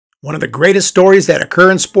One of the greatest stories that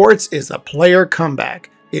occur in sports is the player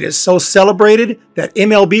comeback. It is so celebrated that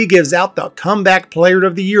MLB gives out the Comeback Player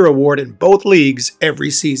of the Year award in both leagues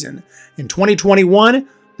every season. In 2021,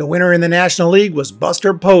 the winner in the National League was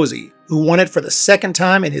Buster Posey, who won it for the second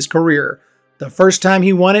time in his career. The first time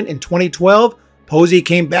he won it in 2012, Posey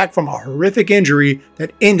came back from a horrific injury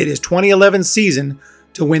that ended his 2011 season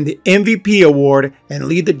to win the MVP award and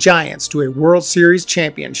lead the Giants to a World Series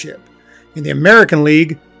championship. In the American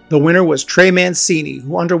League, the winner was Trey Mancini,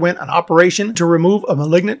 who underwent an operation to remove a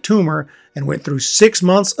malignant tumor and went through 6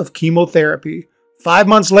 months of chemotherapy. 5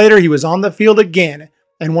 months later, he was on the field again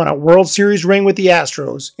and won a World Series ring with the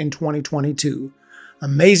Astros in 2022.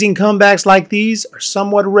 Amazing comebacks like these are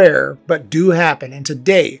somewhat rare, but do happen, and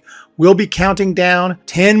today we'll be counting down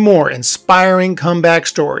 10 more inspiring comeback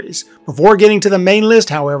stories. Before getting to the main list,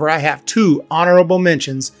 however, I have 2 honorable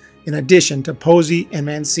mentions in addition to Posey and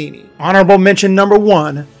Mancini. Honorable mention number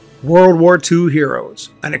 1, World War II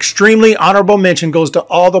heroes. An extremely honorable mention goes to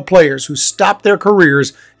all the players who stopped their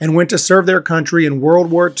careers and went to serve their country in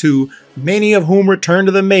World War II, many of whom returned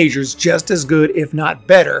to the majors just as good, if not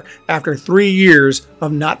better, after 3 years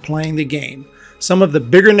of not playing the game. Some of the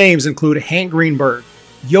bigger names include Hank Greenberg,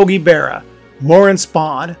 Yogi Berra, Lawrence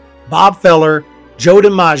Spahn, Bob Feller, Joe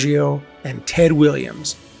DiMaggio, and Ted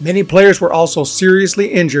Williams. Many players were also seriously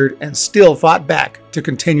injured and still fought back to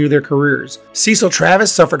continue their careers. Cecil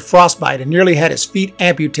Travis suffered frostbite and nearly had his feet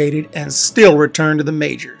amputated and still returned to the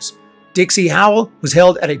majors. Dixie Howell was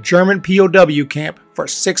held at a German POW camp for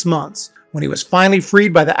 6 months. When he was finally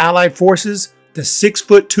freed by the Allied forces, the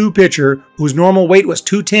 6'2" pitcher, whose normal weight was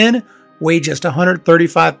 210, weighed just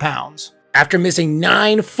 135 pounds. After missing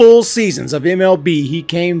 9 full seasons of MLB, he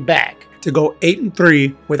came back to go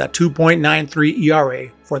 8-3 with a 2.93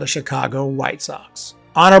 ERA for the Chicago White Sox.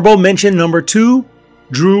 Honorable mention number 2,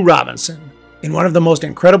 Drew Robinson. In one of the most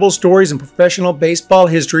incredible stories in professional baseball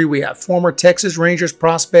history, we have former Texas Rangers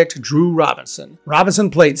prospect Drew Robinson.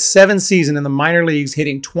 Robinson played 7 seasons in the minor leagues,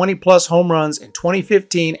 hitting 20-plus home runs in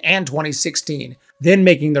 2015 and 2016, then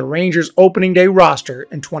making the Rangers opening day roster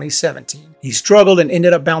in 2017. He struggled and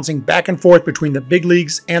ended up bouncing back and forth between the big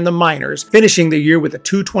leagues and the minors, finishing the year with a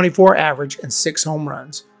 .224 average and 6 home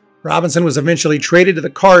runs. Robinson was eventually traded to the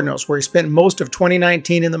Cardinals, where he spent most of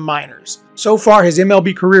 2019 in the minors. So far, his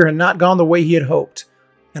MLB career had not gone the way he had hoped,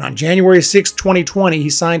 and on January 6, 2020, he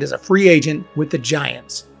signed as a free agent with the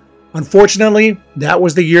Giants. Unfortunately, that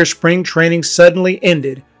was the year spring training suddenly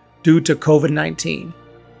ended due to COVID-19.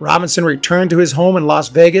 Robinson returned to his home in Las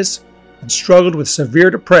Vegas and struggled with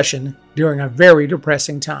severe depression during a very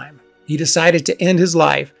depressing time. He decided to end his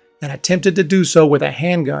life and attempted to do so with a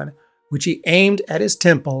handgun, which he aimed at his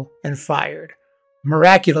temple and fired.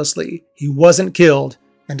 Miraculously, he wasn't killed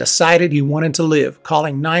and decided he wanted to live,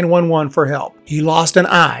 calling 911 for help. He lost an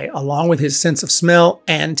eye along with his sense of smell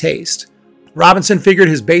and taste. Robinson figured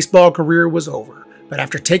his baseball career was over, but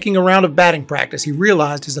after taking a round of batting practice, he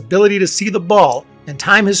realized his ability to see the ball and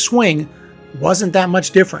time his swing wasn't that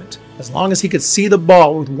much different. As long as he could see the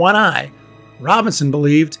ball with one eye, Robinson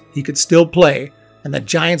believed he could still play, and the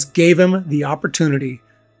Giants gave him the opportunity.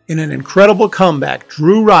 In an incredible comeback,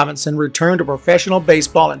 Drew Robinson returned to professional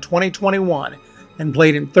baseball in 2021 and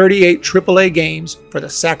played in 38 AAA games for the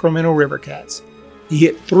Sacramento Rivercats. He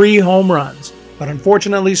hit 3 home runs, but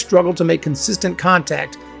unfortunately struggled to make consistent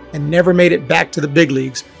contact and never made it back to the big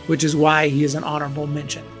leagues, which is why he is an honorable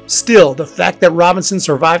mention. Still, the fact that Robinson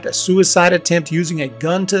survived a suicide attempt using a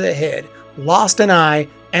gun to the head, lost an eye,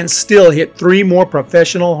 and still hit 3 more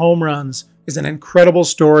professional home runs is an incredible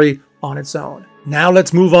story on its own. Now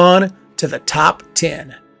let's move on to the top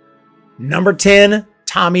 10. Number 10,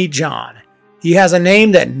 Tommy John. He has a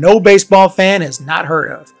name that no baseball fan has not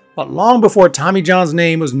heard of. But long before Tommy John's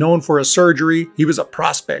name was known for a surgery, he was a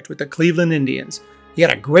prospect with the Cleveland Indians. He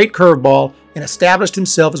had a great curveball and established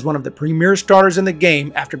himself as one of the premier starters in the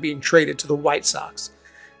game after being traded to the White Sox.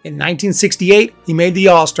 In 1968, he made the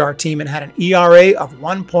All-Star team and had an ERA of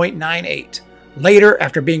 1.98. Later,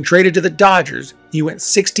 after being traded to the Dodgers, he went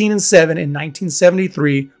 16-7 in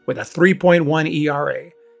 1973 with a 3.1 ERA.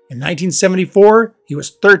 In 1974, he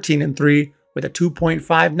was 13-3 with a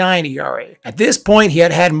 2.59 ERA. At this point, he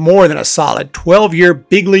had had more than a solid 12-year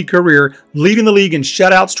big league career, leading the league in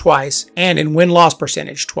shutouts twice and in win-loss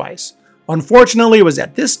percentage twice. Unfortunately, it was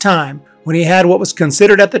at this time when he had what was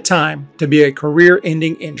considered at the time to be a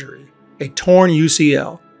career-ending injury, a torn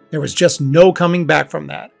UCL. There was just no coming back from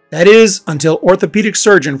that. That is, until orthopedic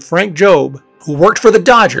surgeon Frank Jobe, who worked for the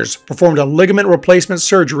Dodgers, performed a ligament replacement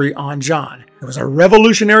surgery on John. It was a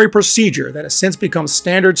revolutionary procedure that has since become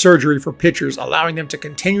standard surgery for pitchers, allowing them to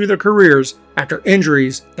continue their careers after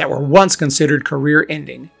injuries that were once considered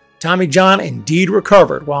career-ending. Tommy John indeed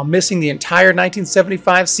recovered while missing the entire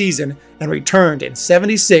 1975 season and returned in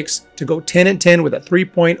 '76 to go 10-10 with a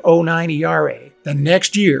 3.09 ERA. The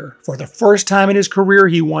next year, for the first time in his career,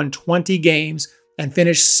 he won 20 games and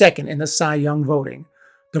finished second in the Cy Young voting.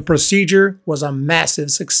 The procedure was a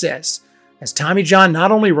massive success, as Tommy John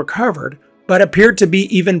not only recovered, but appeared to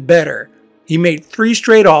be even better. He made 3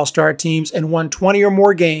 straight All-Star teams and won 20 or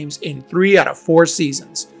more games in 3 out of 4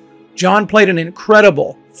 seasons. John played an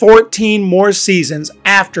incredible 14 more seasons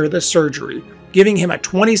after the surgery, giving him a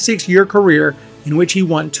 26-year career in which he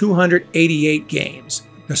won 288 games.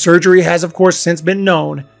 The surgery has, of course, since been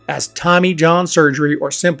known as Tommy John surgery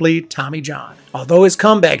or simply Tommy John. Although his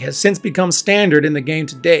comeback has since become standard in the game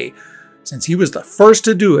today, since he was the first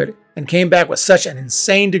to do it and came back with such an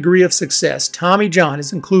insane degree of success, Tommy John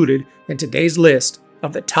is included in today's list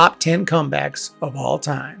of the top 10 comebacks of all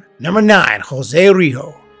time. Number 9, Jose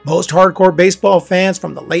Rijo. Most hardcore baseball fans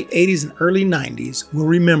from the late 80s and early 90s will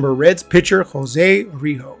remember Reds pitcher Jose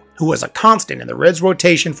Rijo, who was a constant in the Reds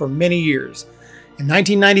rotation for many years. In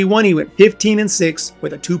 1991, he went 15-6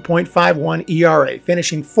 with a 2.51 ERA,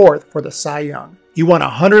 finishing 4th for the Cy Young. He won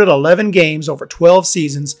 111 games over 12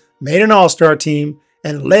 seasons, made an All-Star team,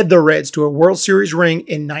 and led the Reds to a World Series ring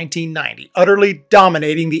in 1990, utterly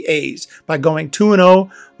dominating the A's by going 2-0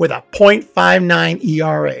 with a .59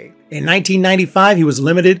 ERA. In 1995, he was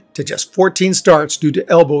limited to just 14 starts due to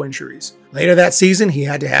elbow injuries. Later that season, he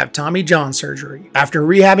had to have Tommy John surgery. After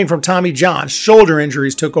rehabbing from Tommy John, shoulder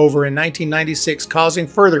injuries took over in 1996, causing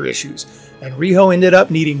further issues, and Rijo ended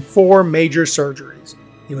up needing 4 major surgeries.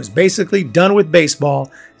 He was basically done with baseball,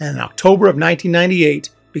 and in October of 1998,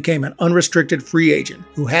 became an unrestricted free agent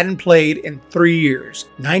who hadn't played in 3 years.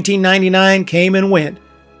 1999 came and went,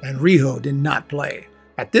 and Rijo did not play.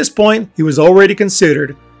 At this point, he was already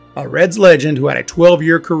considered a Reds legend who had a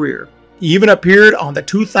 12-year career. He even appeared on the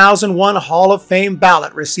 2001 Hall of Fame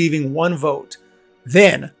ballot, receiving 1 vote.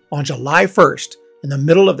 Then, on July 1st, in the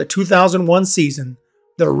middle of the 2001 season,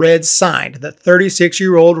 the Reds signed the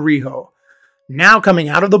 36-year-old Rijo. Now coming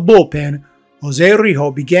out of the bullpen, Jose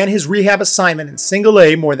Rijo began his rehab assignment in Single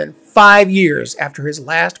A more than 5 years after his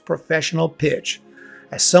last professional pitch.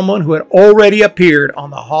 As someone who had already appeared on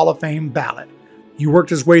the Hall of Fame ballot, he worked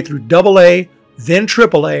his way through Double A, then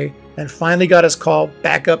Triple A, and finally got his call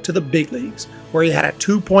back up to the big leagues, where he had a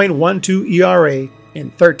 2.12 ERA in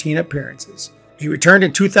 13 appearances. He returned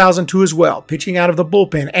in 2002 as well, pitching out of the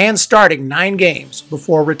bullpen and starting 9 games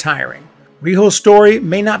before retiring. Rijo's story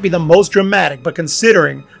may not be the most dramatic, but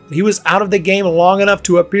considering that he was out of the game long enough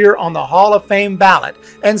to appear on the Hall of Fame ballot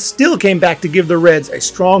and still came back to give the Reds a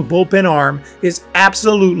strong bullpen arm is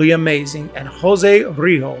absolutely amazing, and Jose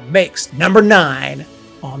Rijo makes number 9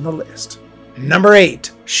 on the list. Number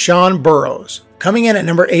 8, Sean Burroughs. Coming in at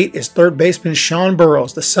number 8 is third baseman Sean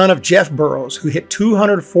Burroughs, the son of Jeff Burroughs, who hit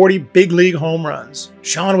 240 big league home runs.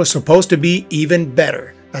 Sean was supposed to be even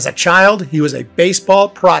better. As a child, he was a baseball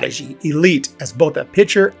prodigy, elite as both a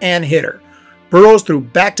pitcher and hitter. Burroughs threw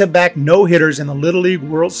back-to-back no-hitters in the Little League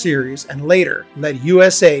World Series and later led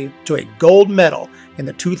USA to a gold medal in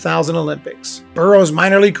the 2000 Olympics. Burroughs'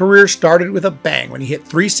 minor league career started with a bang when he hit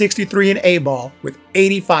 .363 in A-ball with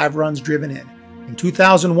 85 runs driven in. In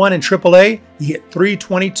 2001 in AAA, he hit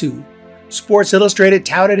 .322. Sports Illustrated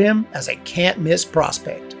touted him as a can't-miss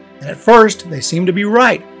prospect. And at first, they seemed to be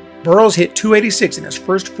right. Burroughs hit .286 in his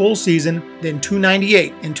first full season, then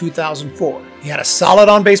 .298 in 2004. He had a solid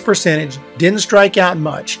on-base percentage, didn't strike out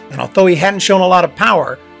much, and although he hadn't shown a lot of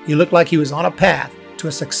power, he looked like he was on a path to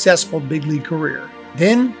a successful big league career.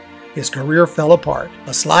 Then, his career fell apart.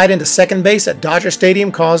 A slide into second base at Dodger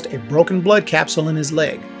Stadium caused a broken blood capsule in his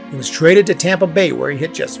leg. He was traded to Tampa Bay, where he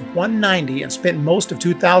hit just .190 and spent most of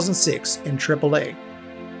 2006 in AAA.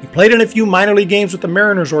 He played in a few minor league games with the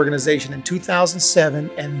Mariners organization in 2007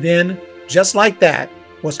 and then, just like that,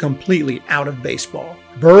 was completely out of baseball.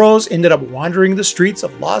 Burroughs ended up wandering the streets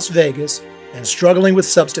of Las Vegas and struggling with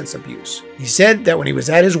substance abuse. He said that when he was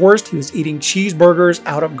at his worst, he was eating cheeseburgers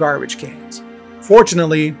out of garbage cans.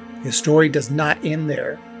 Fortunately, his story does not end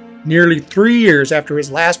there. Nearly 3 years after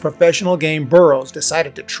his last professional game, Burroughs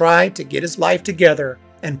decided to try to get his life together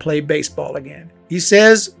and play baseball again. He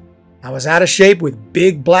says, "I was out of shape with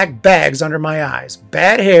big black bags under my eyes,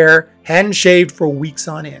 bad hair, hadn't shaved for weeks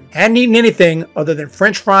on end, hadn't eaten anything other than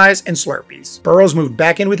French fries and Slurpees." Burroughs moved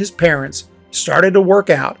back in with his parents, started to work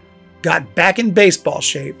out, got back in baseball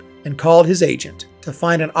shape, and called his agent to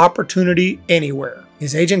find an opportunity anywhere.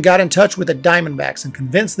 His agent got in touch with the Diamondbacks and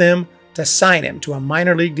convinced them to sign him to a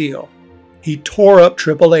minor league deal. He tore up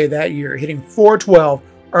AAA that year, hitting .412,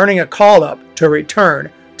 earning a call-up to return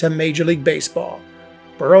to Major League Baseball.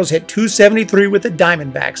 Burroughs hit .273 with the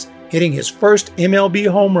Diamondbacks, hitting his first MLB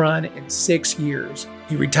home run in 6 years.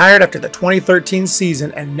 He retired after the 2013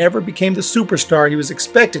 season and never became the superstar he was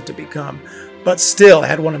expected to become, but still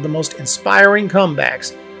had one of the most inspiring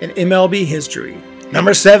comebacks in MLB history.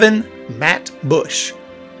 Number 7, Matt Bush.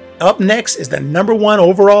 Up next is the #1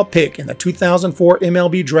 overall pick in the 2004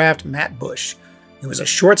 MLB draft, Matt Bush. He was a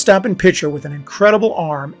shortstop and pitcher with an incredible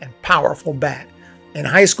arm and powerful bat. In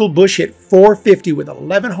high school, Bush hit .450 with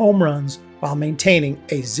 11 home runs while maintaining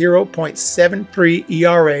a 0.73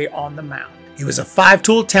 ERA on the mound. He was a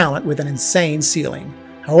five-tool talent with an insane ceiling.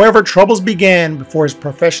 However, troubles began before his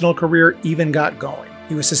professional career even got going.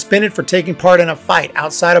 He was suspended for taking part in a fight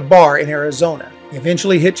outside a bar in Arizona. He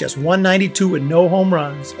eventually hit just .192 with no home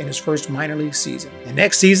runs in his first minor league season. The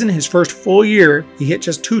next season, his first full year, he hit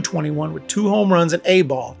just .221 with 2 home runs and a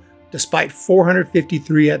ball, despite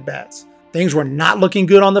 453 at-bats. Things were not looking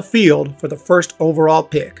good on the field for the first overall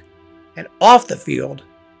pick. And off the field,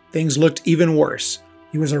 things looked even worse.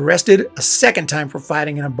 He was arrested a second time for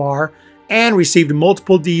fighting in a bar and received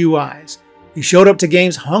multiple DUIs. He showed up to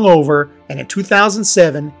games hungover and in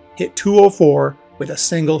 2007 hit .204 with a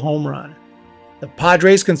single home run. The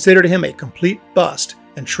Padres considered him a complete bust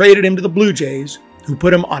and traded him to the Blue Jays, who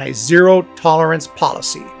put him on a zero-tolerance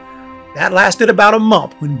policy. That lasted about a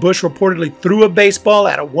month when Bush reportedly threw a baseball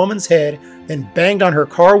at a woman's head and banged on her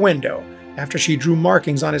car window after she drew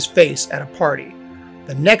markings on his face at a party.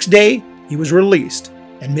 The next day, he was released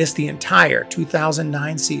and missed the entire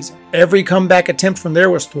 2009 season. Every comeback attempt from there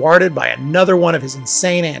was thwarted by another one of his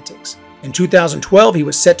insane antics. In 2012, he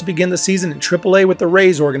was set to begin the season in AAA with the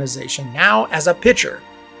Rays organization, now as a pitcher,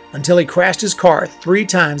 until he crashed his car 3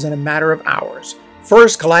 times in a matter of hours,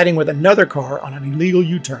 first colliding with another car on an illegal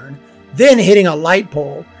U-turn, then hitting a light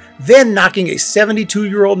pole, then knocking a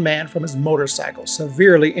 72-year-old man from his motorcycle,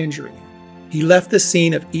 severely injuring him. He left the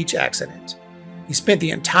scene of each accident. He spent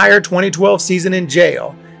the entire 2012 season in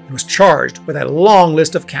jail and was charged with a long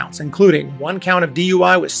list of counts, including 1 count of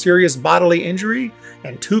DUI with serious bodily injury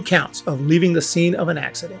and 2 counts of leaving the scene of an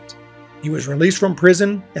accident. He was released from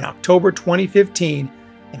prison in October 2015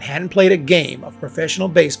 and hadn't played a game of professional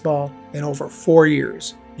baseball in over 4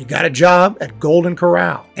 years. He got a job at Golden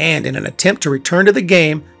Corral and, in an attempt to return to the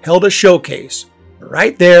game, held a showcase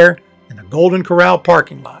right there in the Golden Corral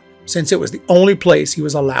parking lot, since it was the only place he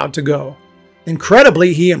was allowed to go.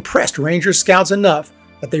 Incredibly, he impressed Rangers scouts enough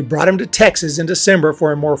that they brought him to Texas in December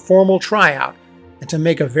for a more formal tryout. And to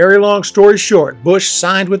make a very long story short, Bush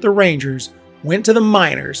signed with the Rangers, went to the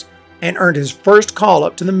minors, and earned his first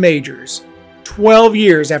call-up to the majors, 12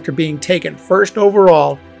 years after being taken first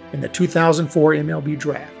overall in the 2004 MLB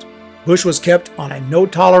draft. Bush was kept on a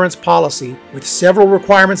no-tolerance policy with several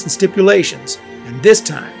requirements and stipulations, and this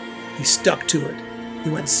time, he stuck to it. He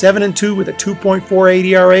went 7-2 with a 2.48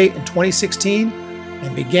 ERA in 2016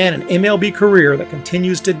 and began an MLB career that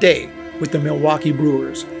continues today with the Milwaukee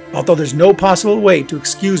Brewers. Although there's no possible way to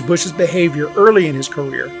excuse Bush's behavior early in his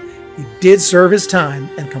career, he did serve his time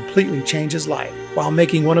and completely change his life while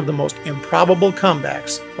making one of the most improbable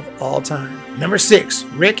comebacks of all time. Number 6,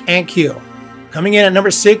 Rick Ankiel. Coming in at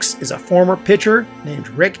number 6 is a former pitcher named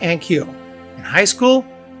Rick Ankiel. In high school,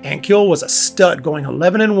 Ankiel was a stud, going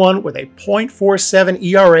 11-1 with a .47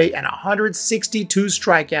 ERA and 162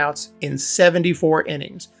 strikeouts in 74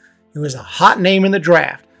 innings. He was a hot name in the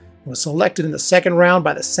draft and was selected in the second round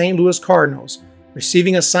by the St. Louis Cardinals,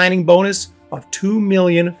 receiving a signing bonus of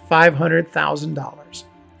 $2,500,000.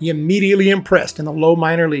 He immediately impressed in the low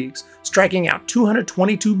minor leagues, striking out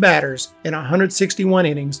 222 batters in 161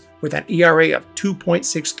 innings with an ERA of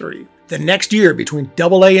 2.63. The next year, between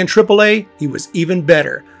AA and AAA, he was even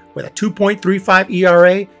better, with a 2.35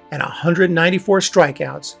 ERA and 194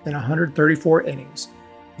 strikeouts in 134 innings.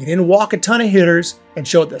 He didn't walk a ton of hitters and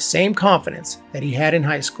showed the same confidence that he had in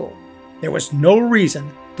high school. There was no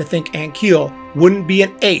reason to think Ankiel wouldn't be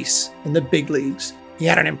an ace in the big leagues. He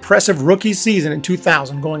had an impressive rookie season in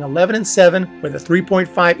 2000, going 11-7 with a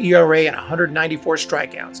 3.5 ERA and 194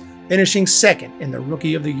 strikeouts, finishing second in the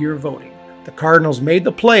Rookie of the Year voting. The Cardinals made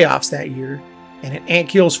the playoffs that year, and in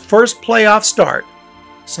Ankiel's first playoff start,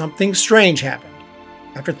 something strange happened.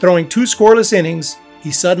 After throwing 2 scoreless innings, he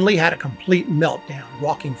suddenly had a complete meltdown,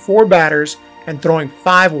 walking 4 batters and throwing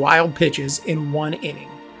 5 wild pitches in 1 inning.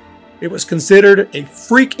 It was considered a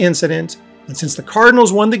freak incident, and since the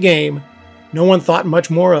Cardinals won the game, no one thought much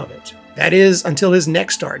more of it. That is, until his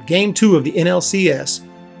next start, Game 2 of the NLCS,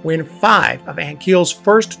 when 5 of Ankiel's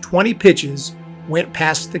first 20 pitches went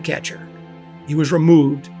past the catcher. He was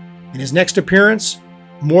removed. In his next appearance,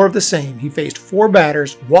 more of the same. He faced 4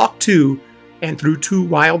 batters, walked 2, and threw 2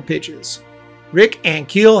 wild pitches. Rick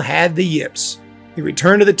Ankiel had the yips. He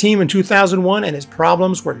returned to the team in 2001 and his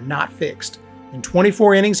problems were not fixed. In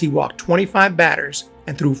 24 innings, he walked 25 batters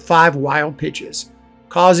and threw 5 wild pitches,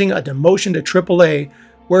 causing a demotion to AAA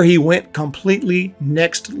where he went completely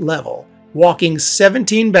next level, walking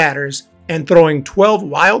 17 batters and throwing 12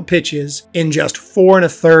 wild pitches in just 4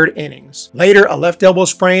 1/3 innings. Later, a left elbow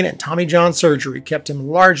sprain and Tommy John surgery kept him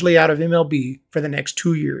largely out of MLB for the next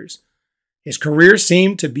 2 years. His career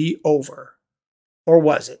seemed to be over. Or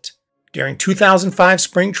was it? During 2005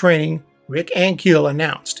 spring training, Rick Ankiel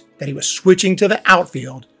announced that he was switching to the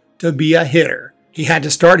outfield to be a hitter. He had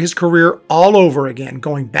to start his career all over again,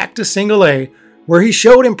 going back to Single A, where he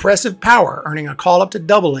showed impressive power, earning a call-up to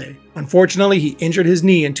Double-A. Unfortunately, he injured his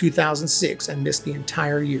knee in 2006 and missed the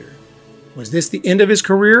entire year. Was this the end of his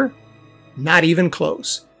career? Not even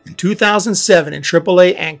close. In 2007 in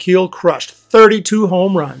AAA, Ankiel crushed 32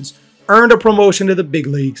 home runs, earned a promotion to the big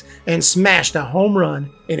leagues, and smashed a home run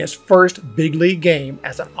in his first big league game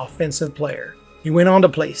as an offensive player. He went on to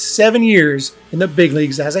play 7 years in the big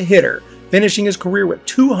leagues as a hitter, finishing his career with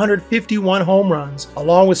 251 home runs,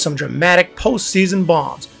 along with some dramatic postseason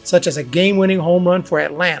bombs, such as a game-winning home run for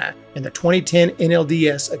Atlanta in the 2010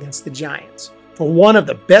 NLDS against the Giants. For one of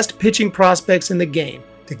the best pitching prospects in the game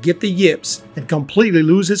to get the yips and completely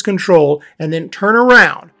lose his control and then turn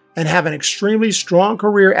around and have an extremely strong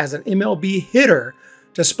career as an MLB hitter,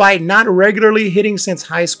 despite not regularly hitting since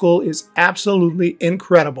high school, is absolutely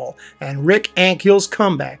incredible, and Rick Ankiel's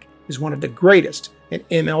comeback is one of the greatest in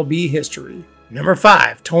MLB history. Number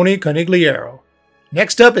 5, Tony Conigliaro.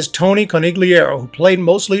 Next up is Tony Conigliaro, who played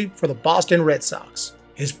mostly for the Boston Red Sox.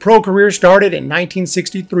 His pro career started in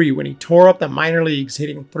 1963 when he tore up the minor leagues,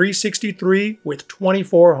 hitting .363 with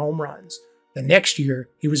 24 home runs. The next year,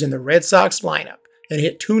 he was in the Red Sox lineup and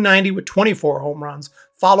hit .290 with 24 home runs,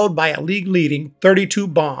 followed by a league-leading 32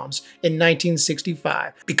 bombs in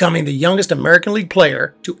 1965, becoming the youngest American League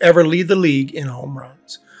player to ever lead the league in home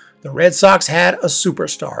runs. The Red Sox had a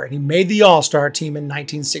superstar, and he made the All-Star team in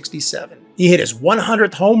 1967. He hit his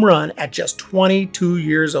 100th home run at just 22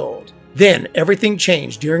 years old. Then, everything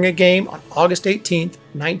changed during a game on August 18,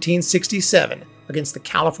 1967, against the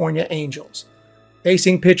California Angels.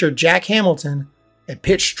 Facing pitcher Jack Hamilton, a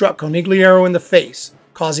pitch struck Conigliaro in the face,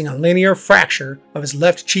 causing a linear fracture of his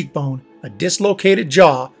left cheekbone, a dislocated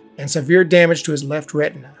jaw, and severe damage to his left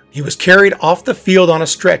retina. He was carried off the field on a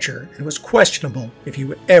stretcher and was questionable if he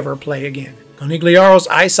would ever play again. Conigliaro's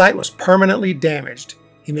eyesight was permanently damaged.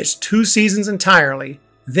 He missed 2 seasons entirely.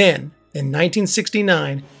 Then, in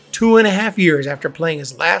 1969, 2.5 years after playing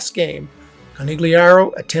his last game,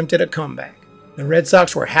 Conigliaro attempted a comeback. The Red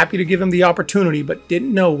Sox were happy to give him the opportunity but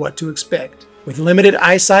didn't know what to expect. With limited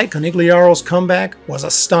eyesight, Conigliaro's comeback was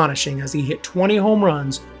astonishing as he hit 20 home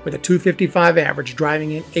runs with a .255 average,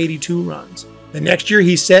 driving in 82 runs. The next year,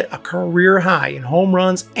 he set a career high in home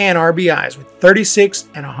runs and RBIs with 36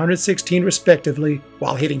 and 116 respectively,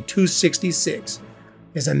 while hitting .266.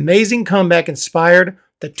 His amazing comeback inspired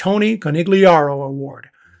the Tony Conigliaro Award,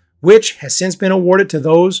 which has since been awarded to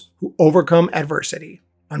those who overcome adversity.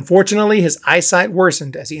 Unfortunately, his eyesight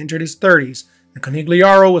worsened as he entered his 30s, and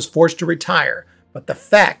Conigliaro was forced to retire, but the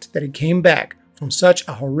fact that he came back from such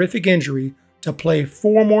a horrific injury to play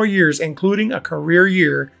 4 more years, including a career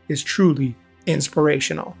year, is truly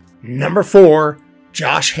inspirational. Number 4,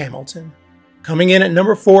 Josh Hamilton. Coming in at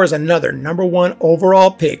number 4 is another number 1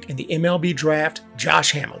 overall pick in the MLB draft,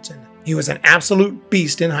 Josh Hamilton. He was an absolute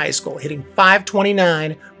beast in high school, hitting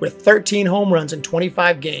 .529 with 13 home runs in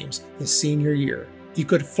 25 games his senior year. He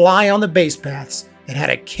could fly on the base paths and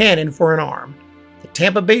had a cannon for an arm. The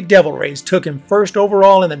Tampa Bay Devil Rays took him first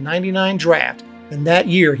overall in the '99 draft, and that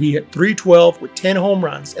year he hit .312 with 10 home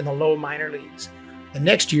runs in the low minor leagues. The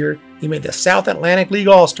next year, he made the South Atlantic League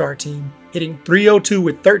All-Star team, hitting .302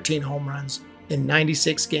 with 13 home runs in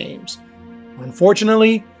 96 games.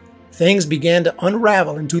 Unfortunately, things began to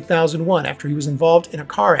unravel in 2001 after he was involved in a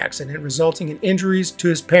car accident resulting in injuries to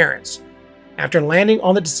his parents. After landing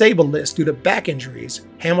on the disabled list due to back injuries,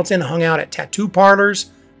 Hamilton hung out at tattoo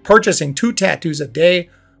parlors, purchasing 2 tattoos a day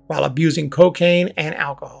while abusing cocaine and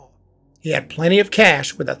alcohol. He had plenty of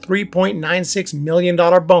cash with a $3.96 million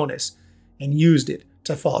bonus and used it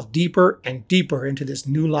to fall deeper and deeper into this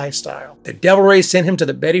new lifestyle. The Devil Rays sent him to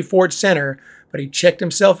the Betty Ford Center, but he checked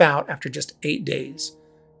himself out after just 8 days.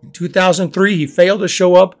 In 2003, he failed to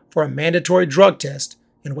show up for a mandatory drug test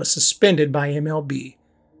and was suspended by MLB.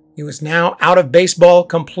 He was now out of baseball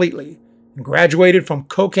completely and graduated from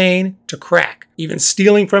cocaine to crack, even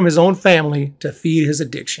stealing from his own family to feed his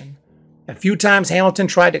addiction. A few times Hamilton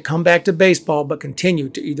tried to come back to baseball but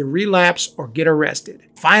continued to either relapse or get arrested.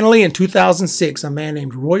 Finally, in 2006, a man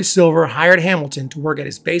named Roy Silver hired Hamilton to work at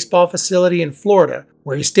his baseball facility in Florida,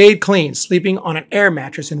 where he stayed clean, sleeping on an air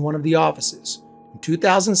mattress in one of the offices. In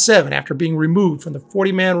 2007, after being removed from the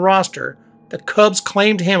 40-man roster, the Cubs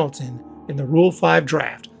claimed Hamilton in the Rule 5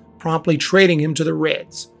 draft, promptly trading him to the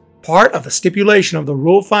Reds. Part of the stipulation of the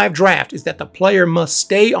Rule 5 draft is that the player must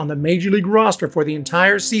stay on the Major League roster for the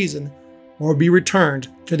entire season or be returned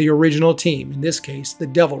to the original team, in this case, the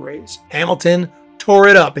Devil Rays. Hamilton tore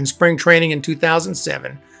it up in spring training in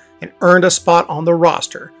 2007 and earned a spot on the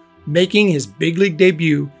roster, making his big league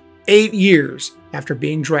debut 8 years after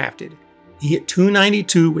being drafted. He hit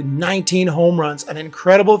 .292 with 19 home runs, an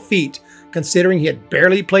incredible feat considering he had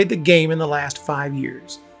barely played the game in the last 5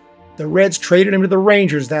 years. The Reds traded him to the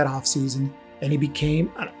Rangers that offseason, and he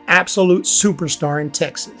became an absolute superstar in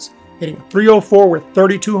Texas, hitting .304 with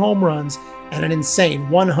 32 home runs and an insane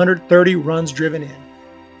 130 runs driven in.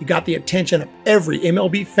 He got the attention of every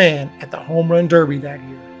MLB fan at the Home Run Derby that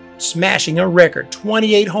year, smashing a record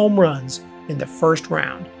 28 home runs in the first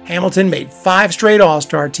round. Hamilton made 5 straight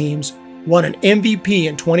All-Star teams, won an MVP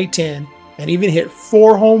in 2010, and even hit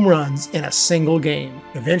 4 home runs in a single game.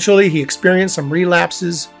 Eventually, he experienced some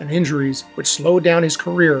relapses and injuries, which slowed down his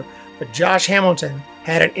career, but Josh Hamilton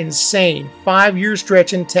had an insane 5-year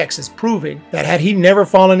stretch in Texas, proving that had he never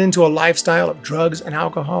fallen into a lifestyle of drugs and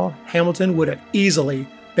alcohol, Hamilton would have easily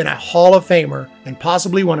been a Hall of Famer and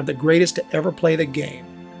possibly one of the greatest to ever play the game.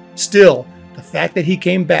 Still, the fact that he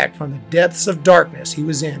came back from the depths of darkness he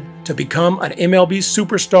was in to become an MLB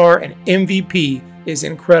superstar and MVP is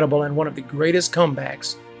incredible and one of the greatest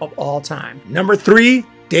comebacks of all time. Number 3,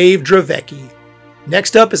 Dave Dravecky.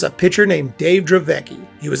 Next up is a pitcher named Dave Dravecky.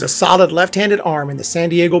 He was a solid left-handed arm in the San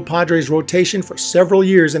Diego Padres rotation for several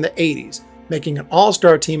years in the 80s, making an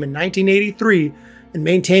All-Star team in 1983 and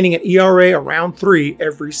maintaining an ERA around 3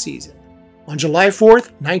 every season. On July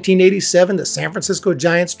 4th, 1987, the San Francisco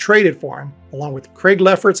Giants traded for him, along with Craig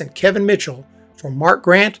Lefferts and Kevin Mitchell, for Mark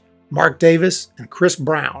Grant, Mark Davis, and Chris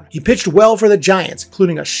Brown. He pitched well for the Giants,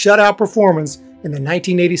 including a shutout performance in the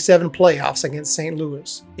 1987 playoffs against St.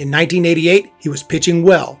 Louis. In 1988, he was pitching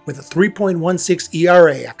well with a 3.16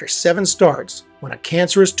 ERA after 7 starts when a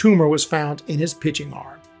cancerous tumor was found in his pitching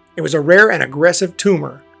arm. It was a rare and aggressive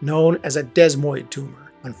tumor known as a desmoid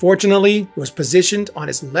tumor. Unfortunately, it was positioned on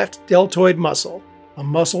his left deltoid muscle, a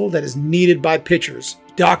muscle that is needed by pitchers.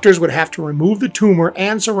 Doctors would have to remove the tumor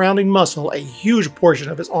and surrounding muscle, a huge portion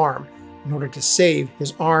of his arm, in order to save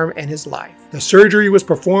his arm and his life. The surgery was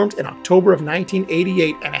performed in October of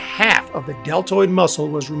 1988 and half of the deltoid muscle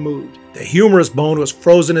was removed. The humerus bone was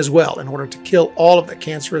frozen as well in order to kill all of the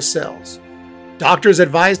cancerous cells. Doctors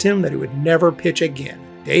advised him that he would never pitch again.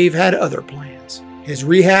 Dave had other plans. His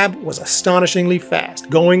rehab was astonishingly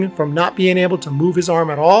fast, going from not being able to move his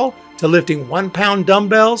arm at all to lifting 1-pound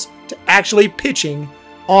dumbbells to actually pitching,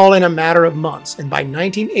 all in a matter of months. And by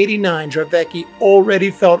 1989, Dravecky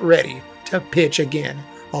already felt ready to pitch again,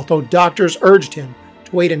 although doctors urged him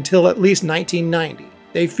to wait until at least 1990.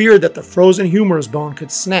 They feared that the frozen humerus bone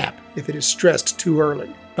could snap if it is stressed too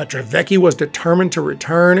early. But Dravecky was determined to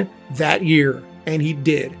return that year, and he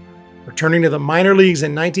did, returning to the minor leagues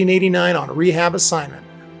in 1989 on a rehab assignment,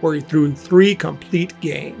 where he threw 3 complete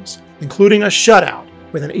games, including a shutout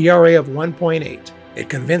with an ERA of 1.8. It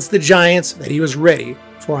convinced the Giants that he was ready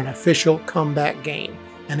for an official comeback game,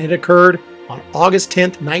 and it occurred on August 10,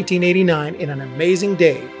 1989 in an amazing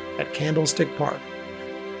day at Candlestick Park.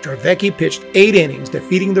 Dravecky pitched 8 innings,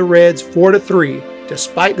 defeating the Reds 4-3,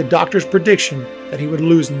 despite the doctor's prediction that he would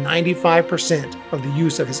lose 95% of the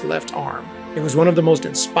use of his left arm. It was one of the most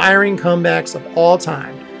inspiring comebacks of all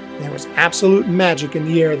time, and there was absolute magic in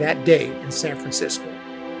the air that day in San Francisco.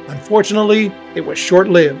 Unfortunately, it was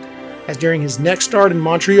short-lived, as during his next start in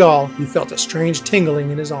Montreal, he felt a strange tingling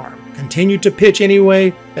in his arm, continued to pitch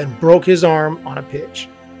anyway, and broke his arm on a pitch.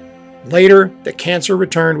 Later, the cancer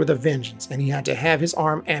returned with a vengeance, and he had to have his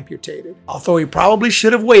arm amputated. Although he probably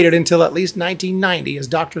should have waited until at least 1990, as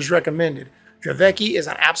doctors recommended, Dravecky is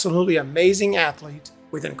an absolutely amazing athlete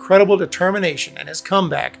with incredible determination, and his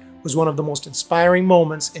comeback was one of the most inspiring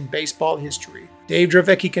moments in baseball history. Dave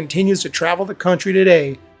Dravecky continues to travel the country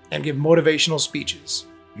today and give motivational speeches.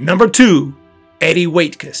 Number 2, Eddie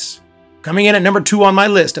Waitkus. Coming in at number 2 on my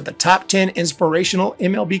list of the top 10 inspirational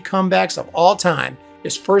MLB comebacks of all time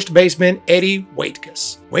is first baseman Eddie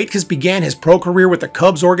Waitkus. Waitkus began his pro career with the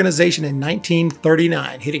Cubs organization in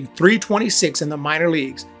 1939, hitting .326 in the minor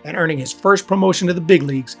leagues and earning his first promotion to the big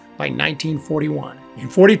leagues by 1941. In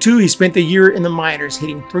 '42, he spent the year in the minors,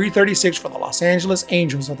 hitting .336 for the Los Angeles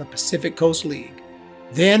Angels of the Pacific Coast League.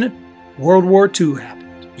 Then, World War II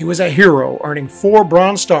happened. He was a hero, earning 4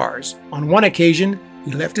 Bronze Stars. On one occasion,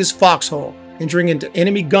 he left his foxhole, entering into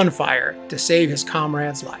enemy gunfire to save his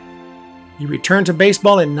comrade's life. He returned to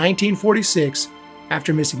baseball in 1946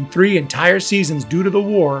 after missing 3 entire seasons due to the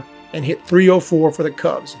war and hit .304 for the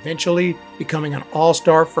Cubs, eventually becoming an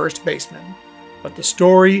all-star first baseman. But the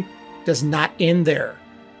story does not end there.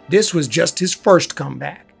 This was just his first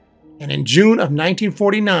comeback. And in June of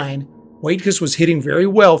 1949, Waitkus was hitting very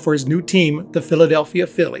well for his new team, the Philadelphia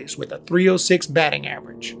Phillies, with a .306 batting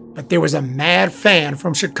average. But there was a mad fan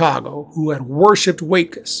from Chicago who had worshipped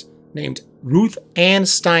Waitkus, named Ruth Ann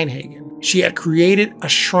Steinhagen. She had created a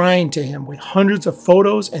shrine to him with hundreds of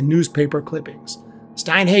photos and newspaper clippings.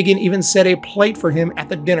 Steinhagen even set a plate for him at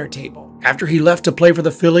the dinner table. After he left to play for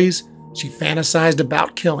the Phillies, she fantasized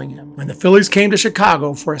about killing him. When the Phillies came to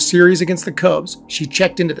Chicago for a series against the Cubs, she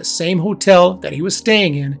checked into the same hotel that he was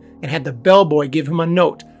staying in and had the bellboy give him a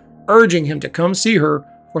note, urging him to come see her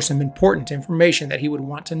for some important information that he would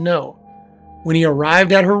want to know. When he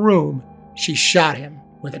arrived at her room, she shot him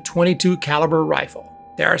with a .22 caliber rifle.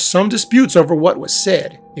 There are some disputes over what was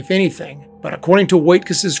said, if anything, but according to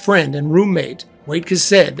Waitkus' friend and roommate, Waitkus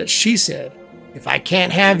said that she said, "If I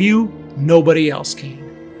can't have you, nobody else can."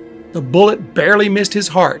 The bullet barely missed his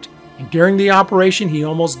heart, and during the operation he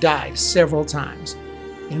almost died several times.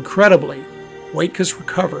 Incredibly, Waitkus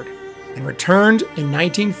recovered and returned in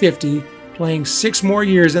 1950, playing 6 more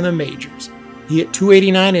years in the majors. He hit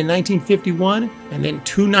 .289 in 1951 and then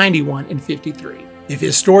 .291 in '53. If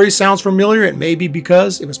his story sounds familiar, it may be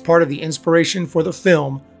because it was part of the inspiration for the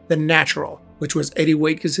film The Natural, which was Eddie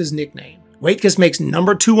Waitkus' nickname. Waitkus makes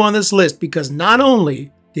number 2 on this list because not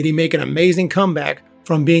only did he make an amazing comeback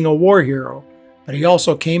from being a war hero, but he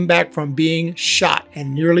also came back from being shot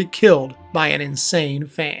and nearly killed by an insane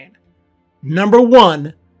fan. Number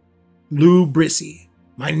 1, Lou Brissy.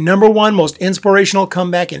 My number 1 most inspirational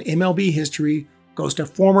comeback in MLB history goes to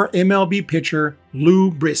former MLB pitcher Lou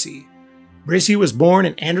Brissy. Brissy was born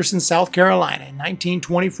in Anderson, South Carolina in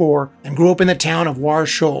 1924 and grew up in the town of War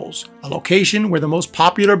Shoals, a location where the most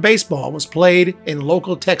popular baseball was played in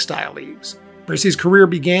local textile leagues. Brissy's career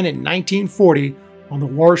began in 1940 on the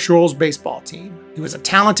War Shoals baseball team. He was a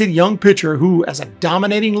talented young pitcher who, as a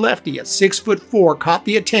dominating lefty at 6'4", caught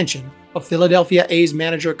the attention of Philadelphia A's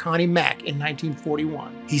manager Connie Mack in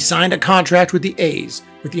 1941. He signed a contract with the A's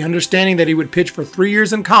with the understanding that he would pitch for 3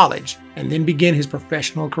 years in college and then begin his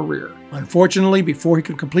professional career. Unfortunately, before he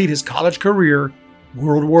could complete his college career,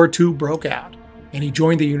 World War II broke out, and he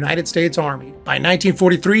joined the United States Army. By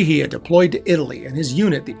 1943, he had deployed to Italy, and his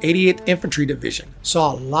unit, the 88th Infantry Division,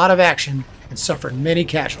 saw a lot of action and suffered many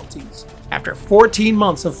casualties. After 14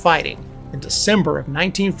 months of fighting, in December of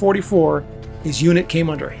 1944, his unit came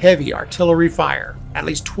under heavy artillery fire. At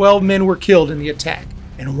least 12 men were killed in the attack,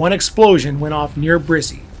 and one explosion went off near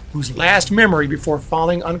Brissy, whose last memory before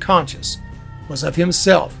falling unconscious was of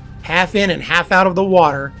himself half in and half out of the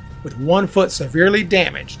water with one foot severely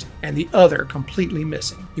damaged and the other completely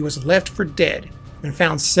missing. He was left for dead and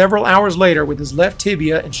found several hours later with his left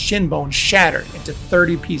tibia and shin bone shattered into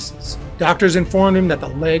 30 pieces. Doctors informed him that the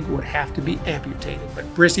leg would have to be amputated, but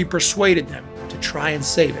Brissy persuaded them to try and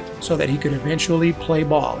save it so that he could eventually play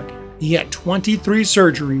ball again. He had 23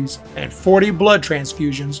 surgeries and 40 blood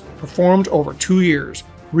transfusions performed over 2 years,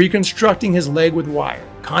 reconstructing his leg with wire.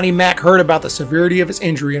 Connie Mack heard about the severity of his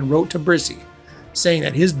injury and wrote to Brissy, saying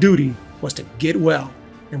that his duty was to get well,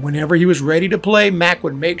 and whenever he was ready to play, Mack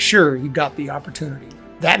would make sure he got the opportunity.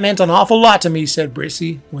 "That meant an awful lot to me," said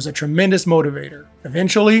Brissy, was a tremendous motivator.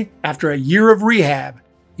 Eventually, after a year of rehab,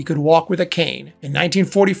 he could walk with a cane. In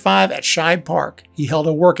 1945 at Shibe Park, he held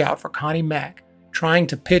a workout for Connie Mack, trying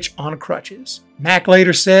to pitch on crutches. Mack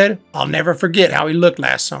later said, "I'll never forget how he looked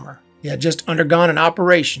last summer. He had just undergone an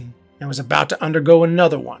operation and was about to undergo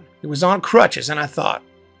another one. He was on crutches, and I thought,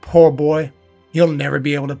 poor boy, he'll never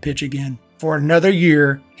be able to pitch again." For another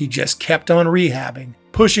year, he just kept on rehabbing,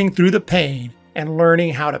 pushing through the pain, and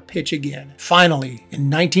learning how to pitch again. Finally, in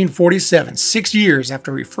 1947, 6 years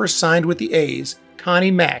after he first signed with the A's, Connie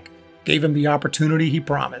Mack gave him the opportunity he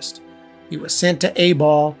promised. He was sent to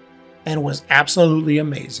A-ball and was absolutely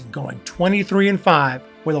amazing, going 23-5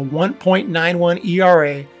 with a 1.91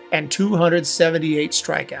 ERA and 278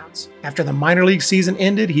 strikeouts. After the minor league season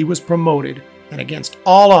ended, he was promoted, and against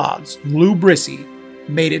all odds, Lou Brissy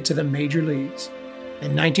made it to the major leagues.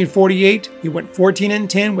 In 1948, he went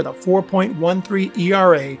 14-10 with a 4.13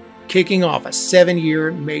 ERA, kicking off a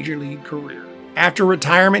 7-year major league career. After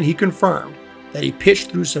retirement, he confirmed that he pitched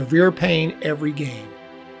through severe pain every game.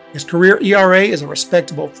 His career ERA is a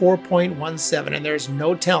respectable 4.17, and there's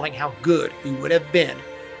no telling how good he would have been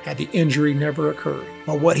had the injury never occurred.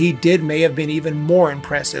 But what he did may have been even more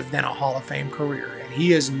impressive than a Hall of Fame career, and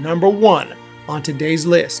he is number 1 on today's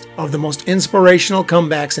list of the most inspirational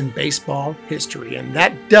comebacks in baseball history. And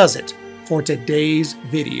that does it for today's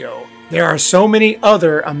video. There are so many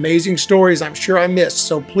other amazing stories I'm sure I missed,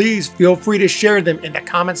 so please feel free to share them in the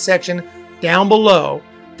comment section down below.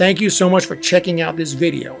 Thank you so much for checking out this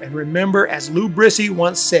video. And remember, as Lou Brissy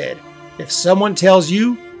once said, if someone tells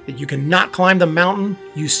you that you cannot climb the mountain,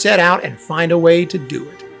 you set out and find a way to do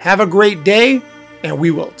it. Have a great day, and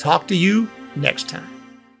we will talk to you next time.